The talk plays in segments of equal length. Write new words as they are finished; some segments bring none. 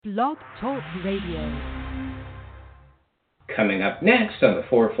Blog Talk Radio. Coming up next on The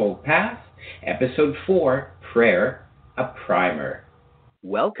Fourfold Path, Episode 4, Prayer, a Primer.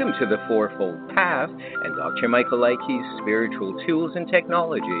 Welcome to The Fourfold Path and Dr. Michael Leakey's spiritual tools and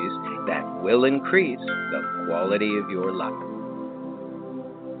technologies that will increase the quality of your life.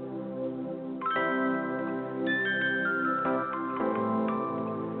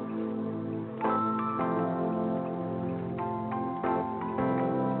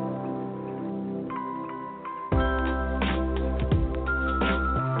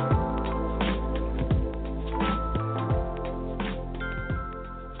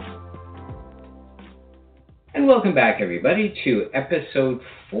 Welcome back, everybody, to Episode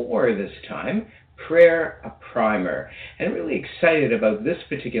 4 this time, Prayer, a Primer. And I'm really excited about this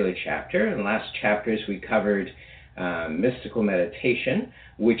particular chapter. In the last chapters, we covered mystical meditation,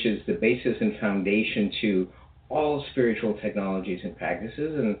 which is the basis and foundation to all spiritual technologies and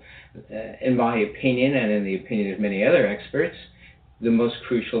practices. And in my opinion, and in the opinion of many other experts, the most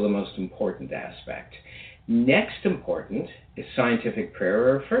crucial, the most important aspect. Next important is scientific prayer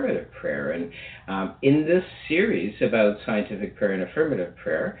or affirmative prayer. And in this series about scientific prayer and affirmative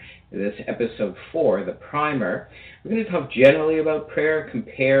prayer, this episode 4, the primer, we're going to talk generally about prayer,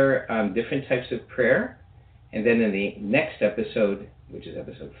 compare different types of prayer, and then in the next episode, which is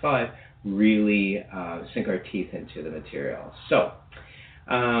episode 5, really sink our teeth into the material. So,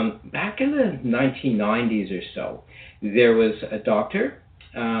 back in the 1990s or so, there was a doctor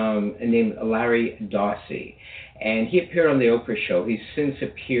named Larry Dossey, and he appeared on the Oprah show. He's since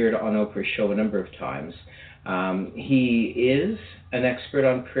appeared on Oprah's show a number of times. He is an expert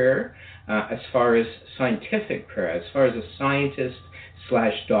on prayer as far as scientific prayer, as far as a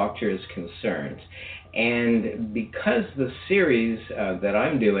scientist/doctor is concerned. And because the series that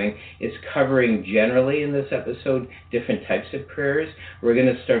I'm doing is covering generally in this episode different types of prayers, we're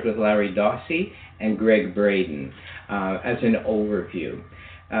going to start with Larry Dossey and Gregg Braden as an overview.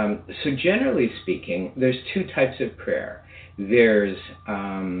 So generally speaking, there's two types of prayer. There's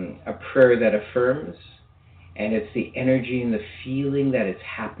a prayer that affirms, and it's the energy and the feeling that it's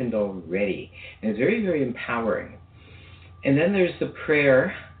happened already. And it's very, very empowering. And then there's the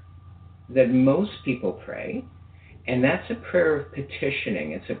prayer that most people pray, and that's a prayer of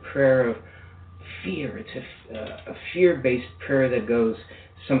petitioning. It's a prayer of fear. It's a fear-based prayer that goes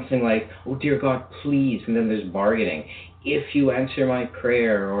something like, "Oh, dear God, please," and then there's bargaining. "If you answer my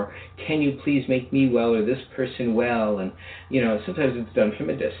prayer," or "Can you please make me well or this person well?" And, sometimes it's done from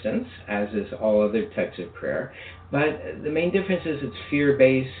a distance, as is all other types of prayer. But the main difference is it's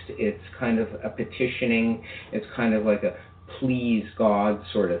fear-based, it's kind of a petitioning, it's kind of like a please God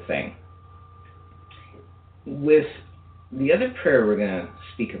sort of thing. With the other prayer we're going to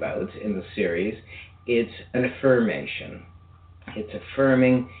speak about in the series, it's an affirmation. It's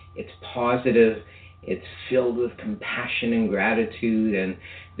affirming, it's positive, it's filled with compassion and gratitude, and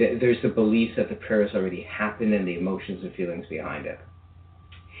there's the belief that the prayer has already happened and the emotions and feelings behind it.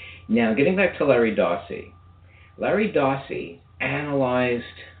 Now, getting back to Larry Dossey. Larry Dossey analyzed,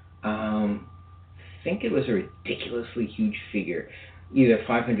 I think it was a ridiculously huge figure, either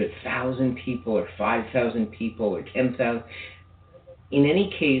 500,000 people or 5,000 people or 10,000. In any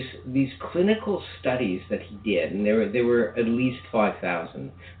case, these clinical studies that he did, and there were at least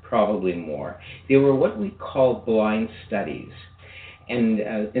 5,000, probably more, they were what we call blind studies, and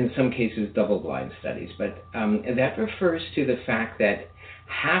in some cases double-blind studies. But that refers to the fact that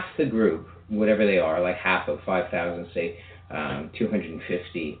half the group, whatever they are, like half of 5,000, say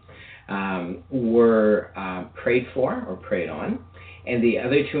 250, were prayed for or prayed on, and the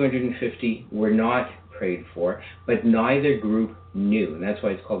other 250 were not prayed for, but neither group knew, and that's why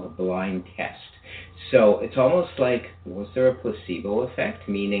it's called a blind test. So it's almost like, was there a placebo effect?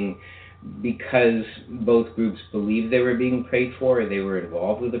 Meaning, because both groups believed they were being prayed for, or they were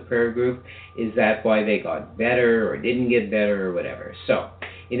involved with the prayer group, is that why they got better or didn't get better or whatever? So,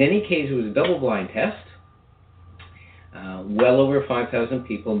 in any case, it was a double-blind test. Well over 5,000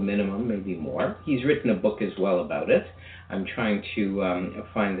 people minimum, maybe more. He's written a book as well about it. I'm trying to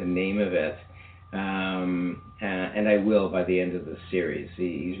find the name of it, and I will by the end of the series.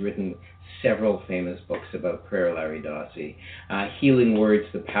 He's written several famous books about prayer, Larry Dossey. Healing Words,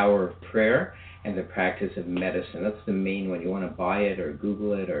 The Power of Prayer, and the Practice of Medicine. That's the main one. You want to buy it or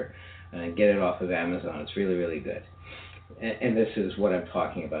Google it or get it off of Amazon. It's really, really good. And this is what I'm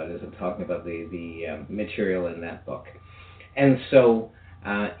talking about, I'm talking about the material in that book. And so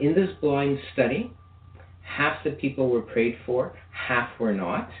in this blind study, half the people were prayed for, half were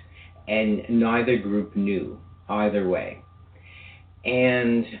not, and neither group knew either way.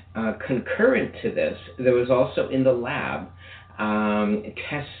 And concurrent to this, there was also in the lab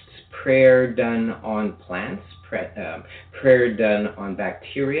tests prayer done on plants, prayer done on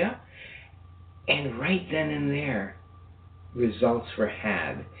bacteria, and right then and there, results were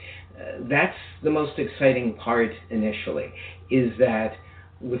had. That's the most exciting part initially, is that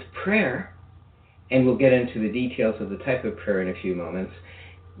with prayer, and we'll get into the details of the type of prayer in a few moments,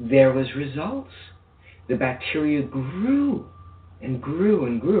 there was results. The bacteria grew and grew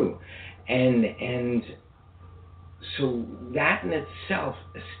and grew. And so that in itself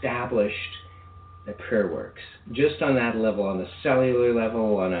established that prayer works. Just on that level, on the cellular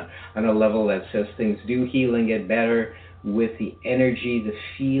level, on a level that says things do heal and get better, with the energy, the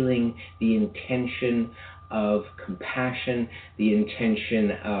feeling, the intention of compassion, the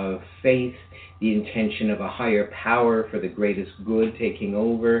intention of faith, the intention of a higher power for the greatest good taking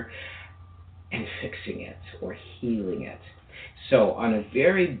over and fixing it or healing it. So on a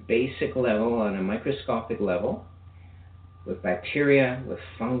very basic level, on a microscopic level, with bacteria, with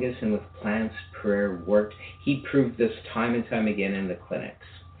fungus, and with plants, prayer worked. He proved this time and time again in the clinics,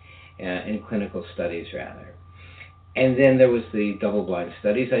 in clinical studies rather. And then there was the double-blind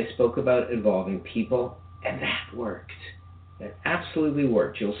studies I spoke about involving people, and that worked. That absolutely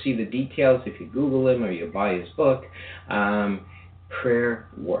worked. You'll see the details if you Google him or you buy his book. Prayer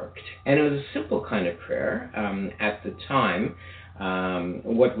worked. And it was a simple kind of prayer. At the time,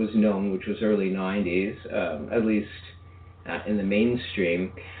 what was known, which was early 90s, at least in the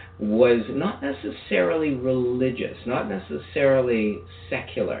mainstream, was not necessarily religious, not necessarily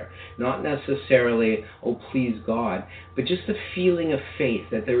secular, not necessarily, oh please God, but just the feeling of faith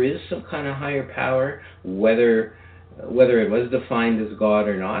that there is some kind of higher power, whether it was defined as God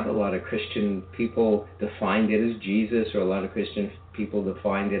or not. A lot of Christian people defined it as Jesus, or a lot of Christian people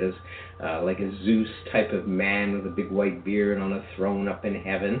defined it as like a Zeus type of man with a big white beard on a throne up in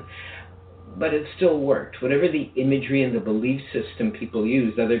heaven. But it still worked. Whatever the imagery and the belief system people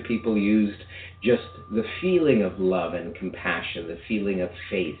used, other people used just the feeling of love and compassion, the feeling of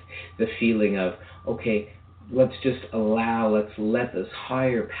faith, the feeling of, okay, let's just let's let this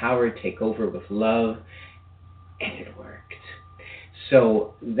higher power take over with love, and it worked.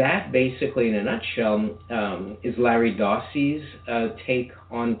 So that basically, in a nutshell, is Larry Dossey's take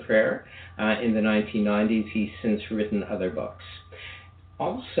on prayer in the 1990s. He's since written other books.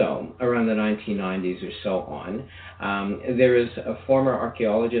 Also, around the 1990s or so on, there is a former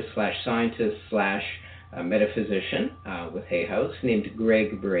archaeologist / scientist / metaphysician with Hay House named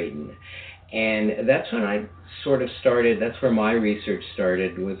Gregg Braden. And that's when I sort of started, that's where my research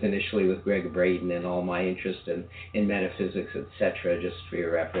started, was initially with Gregg Braden and all my interest in metaphysics, etc., just for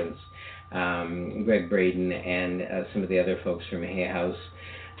your reference. Gregg Braden and some of the other folks from Hay House,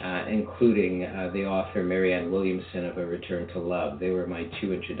 including the author Marianne Williamson of A Return to Love. They were my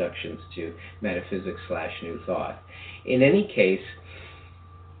two introductions to metaphysics / New Thought. In any case,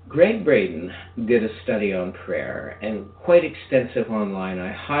 Gregg Braden did a study on prayer, and quite extensive online.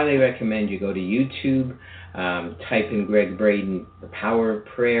 I highly recommend you go to YouTube, type in Gregg Braden, The Power of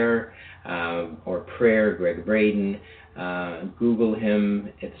Prayer, or Prayer Gregg Braden, Google him,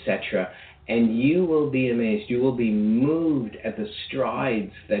 etc., and you will be amazed. You will be moved at the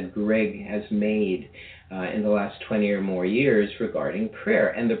strides that Gregg has made in the last 20 or more years regarding prayer,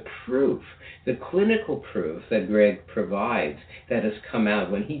 and the proof, the clinical proof that Gregg provides that has come out.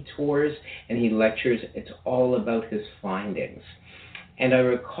 When he tours and he lectures, it's all about his findings. And I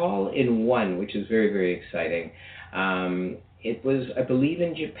recall in one, which is very, very exciting, it was, I believe,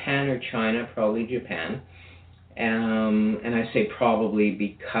 in Japan or China, probably Japan, and I say probably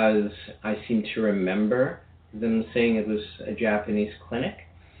because I seem to remember them saying it was a Japanese clinic.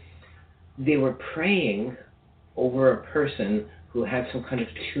 They were praying over a person who had some kind of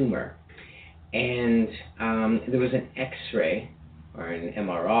tumor, and there was an X-ray or an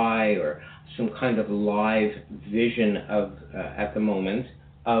MRI or some kind of live vision of, at the moment,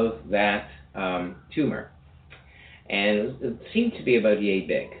 of that tumor, and it seemed to be about yay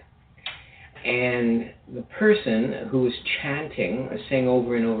big. And the person who was chanting or saying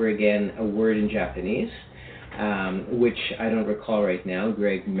over and over again a word in Japanese, which I don't recall right now.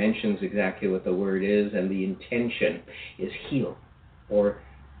 Gregg mentions exactly what the word is, and the intention is heal, or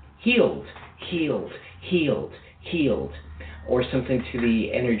healed, healed, healed, healed, or something to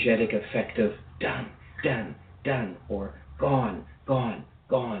the energetic effect of done, done, done, or gone, gone,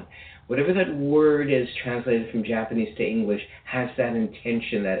 gone. Whatever that word is translated from Japanese to English has that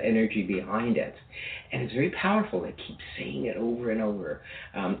intention, that energy behind it. And it's very powerful. They keep saying it over and over,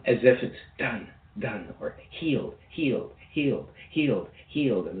 as if it's done, done, or healed, healed, healed, healed,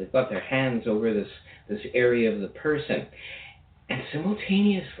 healed. And they've got their hands over this area of the person. And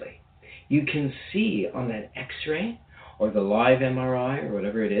simultaneously, you can see on that X-ray or the live MRI or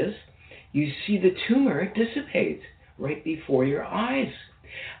whatever it is, you see the tumor dissipate right before your eyes.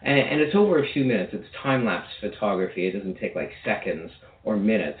 And it's over a few minutes. It's time-lapse photography. It doesn't take like seconds or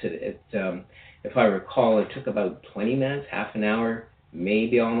minutes. If I recall, it took about 20 minutes, half an hour,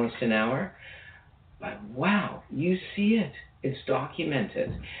 maybe almost an hour. But wow, you see it. It's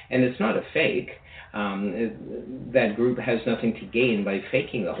documented. And it's not a fake. That group has nothing to gain by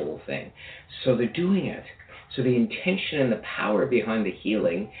faking the whole thing. So they're doing it. So the intention and the power behind the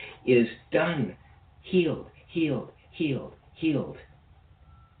healing is done. Healed, healed, healed, healed.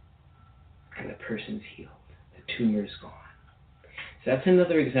 And the person's healed. The tumor's gone. So that's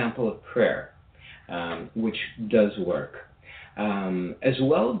another example of prayer, which does work. As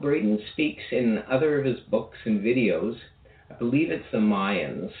well, Braden speaks in other of his books and videos, I believe it's the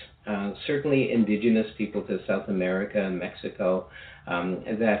Mayans, certainly indigenous people to South America and Mexico,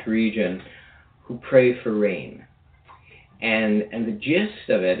 that region, who pray for rain. And the gist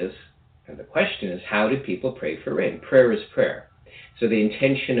of it is, and the question is, how do people pray for rain? Prayer is prayer. So the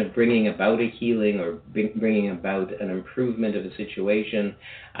intention of bringing about a healing or bringing about an improvement of a situation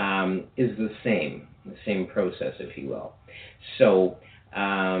is the same process, if you will. So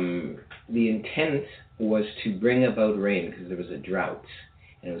the intent was to bring about rain because there was a drought,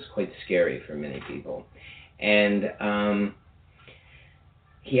 and it was quite scary for many people. And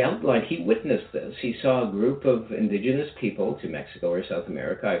he witnessed this. He saw a group of indigenous people to Mexico or South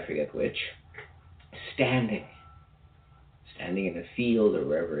America, I forget which, standing in a field or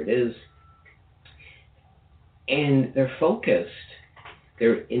wherever it is, and they're focused,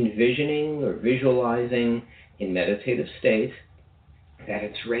 they're envisioning or visualizing in meditative state that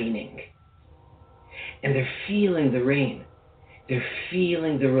it's raining. And they're feeling the rain. They're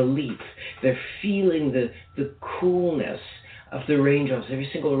feeling the relief. They're feeling the coolness of the raindrops. Every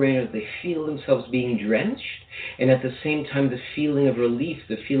single raindrop, they feel themselves being drenched, and at the same time the feeling of relief,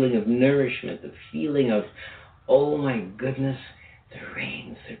 the feeling of nourishment, the feeling of, oh my goodness, the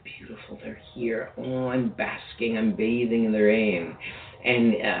rains, they're beautiful, they're here. Oh, I'm basking, I'm bathing in the rain.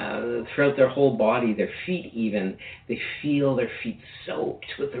 And throughout their whole body, their feet even, they feel their feet soaked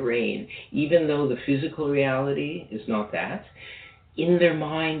with the rain. Even though the physical reality is not that, in their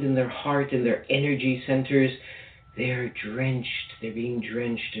mind, in their heart, in their energy centers, they're drenched, they're being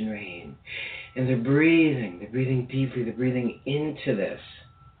drenched in rain. And they're breathing deeply, they're breathing into this.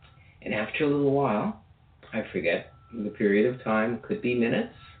 And after a little while, I forget the period of time, could be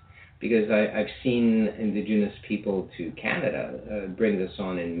minutes, because I've seen indigenous people to Canada bring this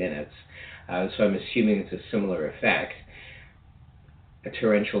on in minutes, so I'm assuming it's a similar effect, a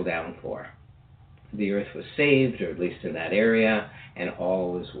torrential downpour. The earth was saved, or at least in that area, and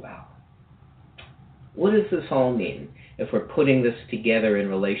all was well. What does this all mean? If we're putting this together in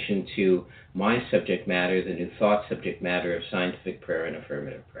relation to my subject matter, the New Thought subject matter of scientific prayer and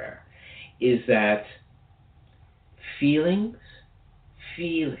affirmative prayer, is that feelings,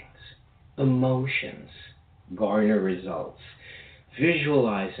 emotions garner results.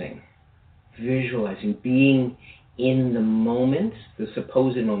 Visualizing, being in the moment, the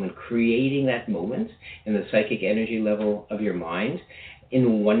supposed moment, creating that moment in the psychic energy level of your mind,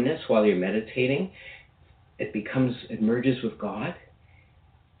 in oneness while you're meditating, it merges with God.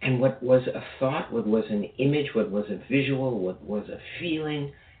 And what was a thought, what was an image, what was a visual, what was a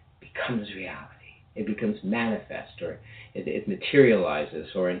feeling, becomes reality. It becomes manifest, or it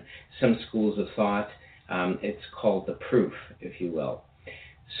materializes, or in some schools of thought, it's called the proof, if you will.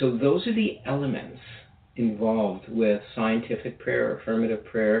 So those are the elements involved with scientific prayer, affirmative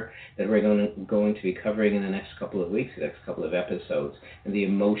prayer, that we're going to be covering in the next couple of weeks, the next couple of episodes, and the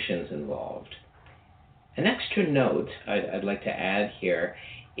emotions involved. An extra note I'd like to add here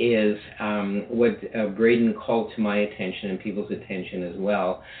is what Braden called to my attention and people's attention as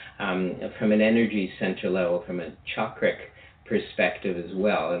well, from an energy center level, from a chakric perspective as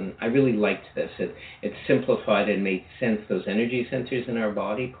well. And I really liked this. It simplified and made sense. Those energy centers in our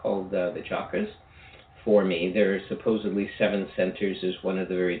body called the chakras. For me, there are supposedly 7 centers. There's one at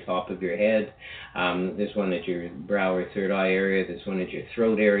the very top of your head. There's one at your brow or third eye area. There's one at your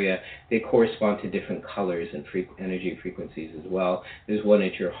throat area. They correspond to different colors and energy frequencies as well. There's one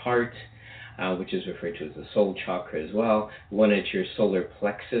at your heart, which is referred to as the soul chakra as well. One at your solar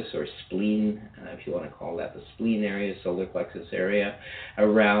plexus or spleen, if you want to call that the spleen area, solar plexus area.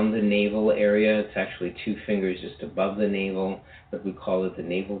 Around the navel area, it's actually 2 fingers just above the navel, but we call it the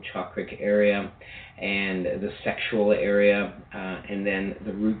navel chakric area. And the sexual area, and then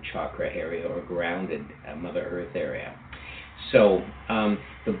the root chakra area, or grounded Mother Earth area. So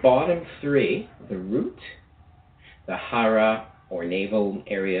the bottom 3, the root, the hara, or navel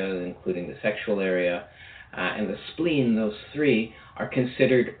area, including the sexual area, and the spleen, those three, are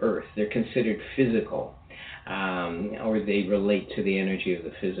considered earth. They're considered physical, or they relate to the energy of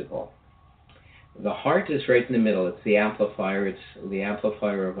the physical. The heart is right in the middle. It's the amplifier. It's the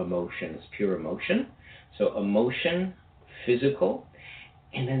amplifier of emotion. It's pure emotion. So emotion, physical,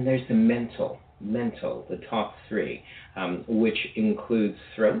 and then there's the mental, the top three, which includes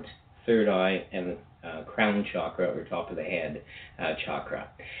throat, third eye, and crown chakra, or top of the head chakra.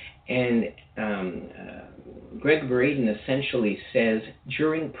 And Gregg Braden essentially says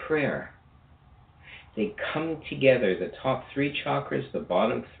during prayer, they come together, the top three chakras, the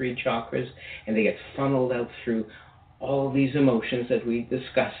bottom three chakras, and they get funneled out through all these emotions that we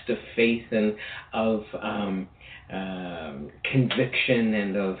discussed, of faith and of conviction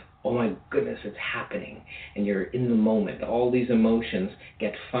and of, oh my goodness, it's happening, and you're in the moment. All these emotions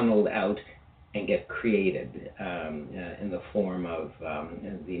get funneled out and get created in the form of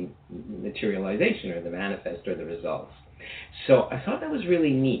the materialization, or the manifest, or the results. So I thought that was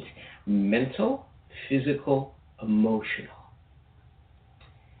really neat. Mental, physical, emotional.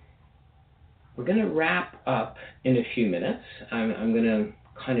 We're going to wrap up in a few minutes. I'm going to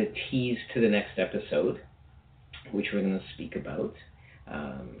kind of tease to the next episode, which we're going to speak about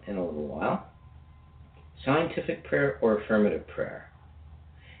in a little while. Scientific prayer or affirmative prayer?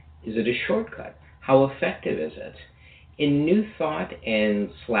 Is it a shortcut? How effective is it? In New Thought and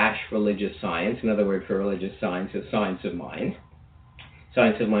 / religious science, another word for religious science is science of mind.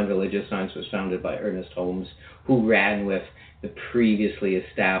 Science of Mind Religious Science was founded by Ernest Holmes, who ran with the previously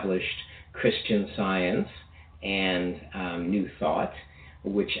established Christian Science and New Thought,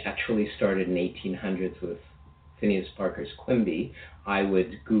 which actually started in 1800s with Phineas Parker's Quimby. I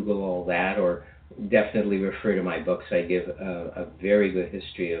would Google all that, or definitely refer to my books. I give a very good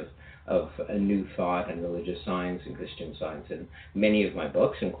history of a New Thought and religious science and Christian Science in many of my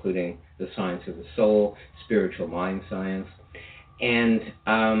books, including The Science of the Soul, Spiritual Mind Science. And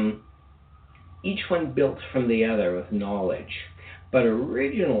each one built from the other with knowledge. But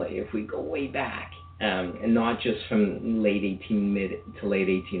originally, if we go way back, and not just from mid to late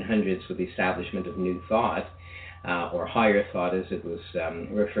 1800s with the establishment of New Thought, or Higher Thought as it was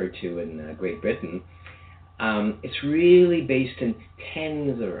referred to in Great Britain, it's really based in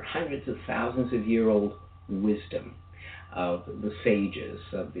tens or hundreds of thousands of year old wisdom of the sages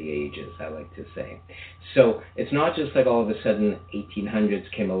of the ages, I like to say. So it's not just like all of a sudden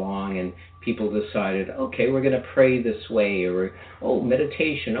 1800s came along and people decided, okay, we're going to pray this way, or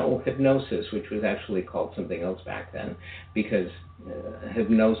meditation, hypnosis, which was actually called something else back then, because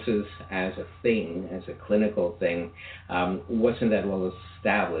hypnosis as a thing, as a clinical thing, wasn't that well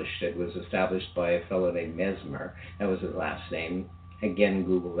established. It was established by a fellow named Mesmer. That was his last name. Again,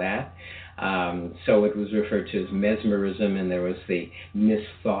 Google that. So it was referred to as mesmerism, and there was the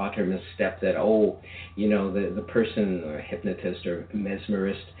misthought or misstep that, the person or hypnotist or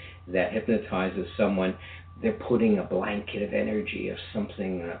mesmerist that hypnotizes someone, they're putting a blanket of energy of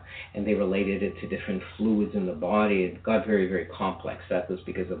something, and they related it to different fluids in the body. It got very, very complex. That was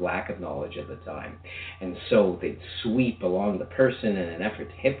because of lack of knowledge at the time. And so they'd sweep along the person in an effort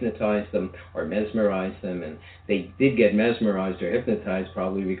to hypnotize them or mesmerize them, and they did get mesmerized or hypnotized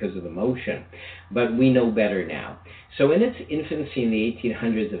probably because of emotion. But we know better now. So in its infancy in the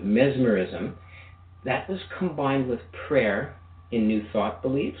 1800s of mesmerism, that was combined with prayer in New Thought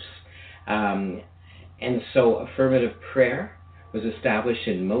beliefs. And so affirmative prayer was established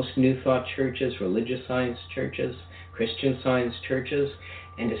in most New Thought churches, religious science churches, Christian Science churches,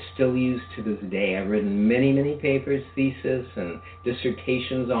 and is still used to this day. I've written many, many papers, theses, and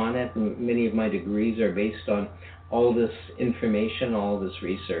dissertations on it, and many of my degrees are based on all this information, all this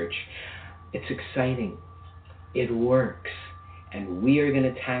research. It's exciting. It works. And we are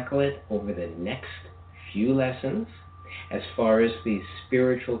going to tackle it over the next few lessons. As far as these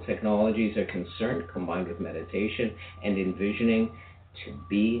spiritual technologies are concerned, combined with meditation and envisioning, to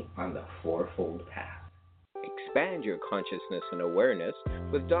be on the fourfold path. Expand your consciousness and awareness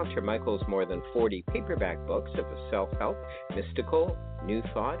with Dr. Michael's more than 40 paperback books of a self-help, mystical, New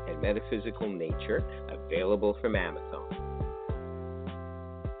Thought, and metaphysical nature, available from Amazon.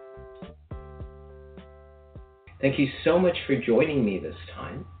 Thank you so much for joining me this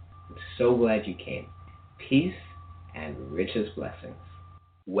time. I'm so glad you came. Peace and richest blessings.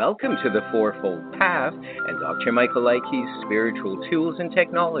 Welcome to the Fourfold Path and Dr. Michael Ikey's spiritual tools and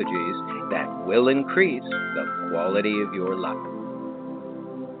technologies that will increase the quality of your life.